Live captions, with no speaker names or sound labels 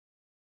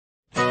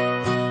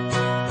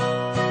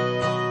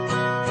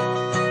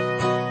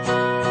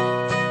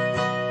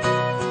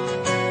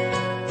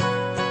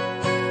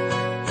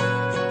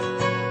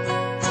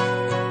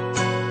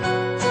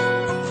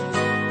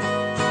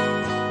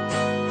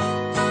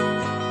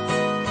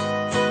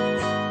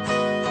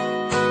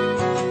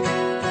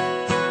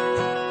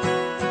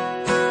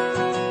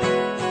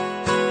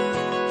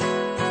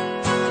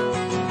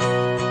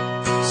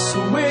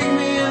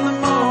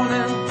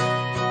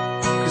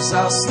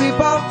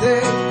all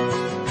day,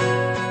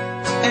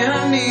 and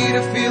I need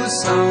to feel the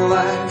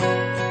sunlight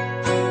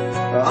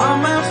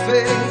on my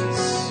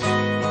face.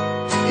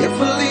 If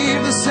I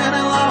leave this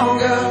any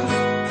longer,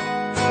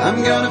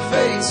 I'm gonna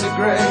face the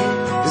grave.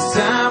 It's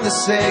time to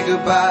say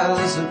goodbye,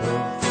 Elizabeth.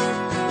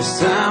 It's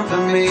time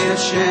for me to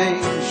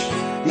change.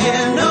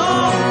 Yeah, no,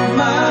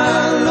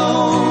 my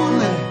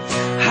lonely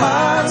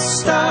heart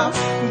stop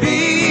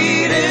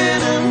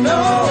beating, and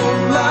oh,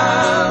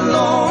 my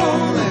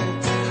lonely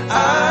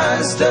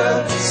eyes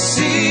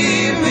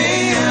deceive me,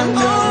 and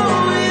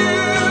oh,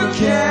 you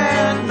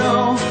can't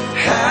know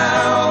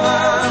how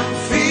I'm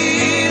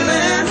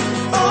feeling.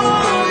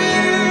 Oh,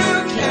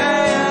 you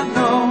can't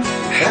know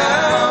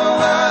how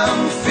I'm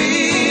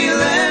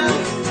feeling.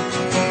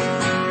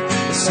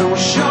 So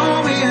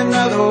show me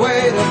another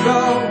way to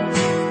go.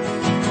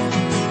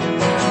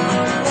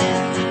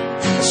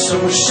 So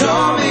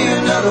show me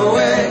another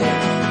way.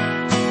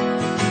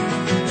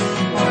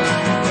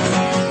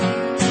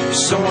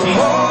 Someone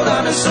hold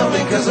on to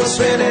something, 'cause I'm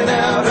spinning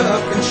out of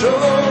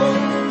control.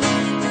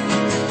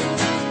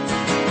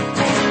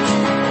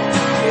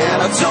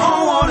 And I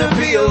don't want to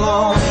be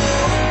alone.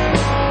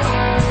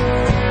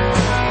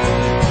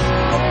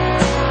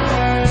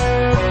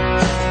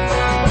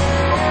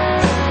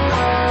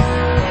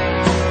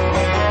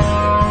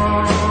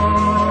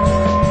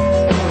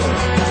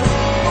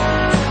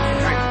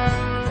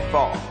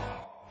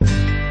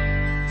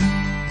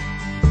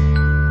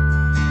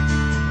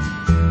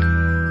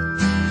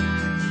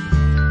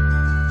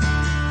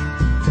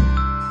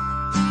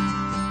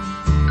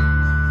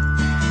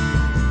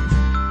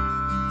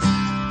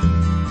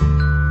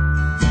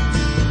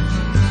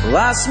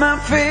 Lost my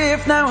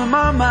faith, now I'm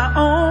on my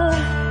own.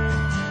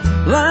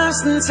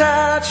 Lost in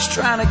touch,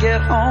 trying to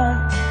get home.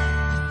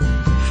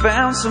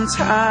 Found some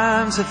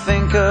time to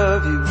think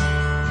of you.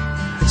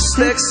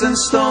 Sticks and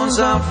stones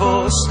are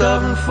for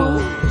stubborn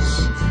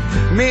fools.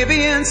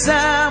 Maybe in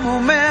time we'll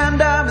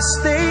mend our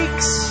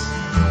mistakes.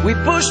 We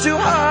pushed too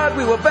hard,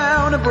 we were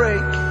bound to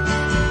break.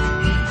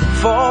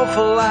 Fall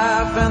for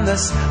life in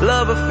this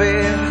love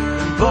affair.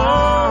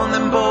 Born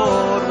and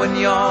bored when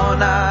you're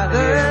not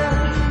there.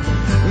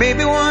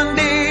 Maybe one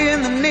day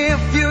in the near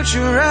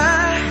future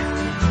I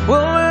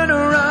will learn to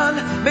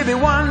run, maybe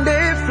one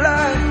day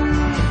fly.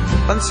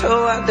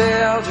 Until that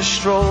day I'll just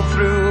stroll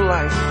through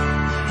life,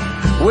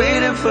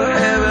 waiting for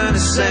heaven to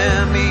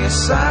send me a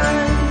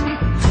sign.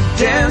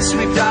 Dance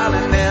me,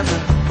 darling, in the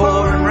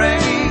pouring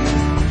rain.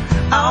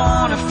 I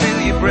wanna feel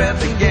your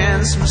breath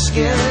against my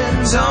skin.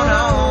 Don't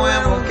know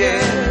when we'll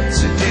get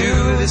to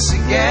do this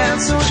again.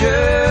 So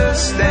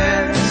just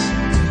dance,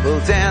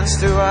 we'll dance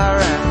to our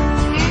end.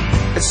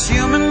 It's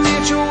human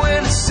nature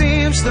when it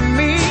seems to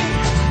me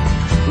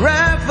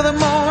right for the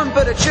moment,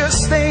 but it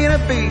just ain't a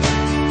beat.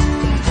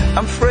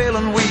 I'm frail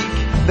and weak,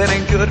 that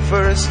ain't good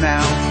for us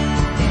now.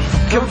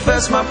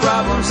 Confess my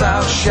problems,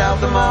 I'll shout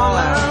them all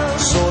out.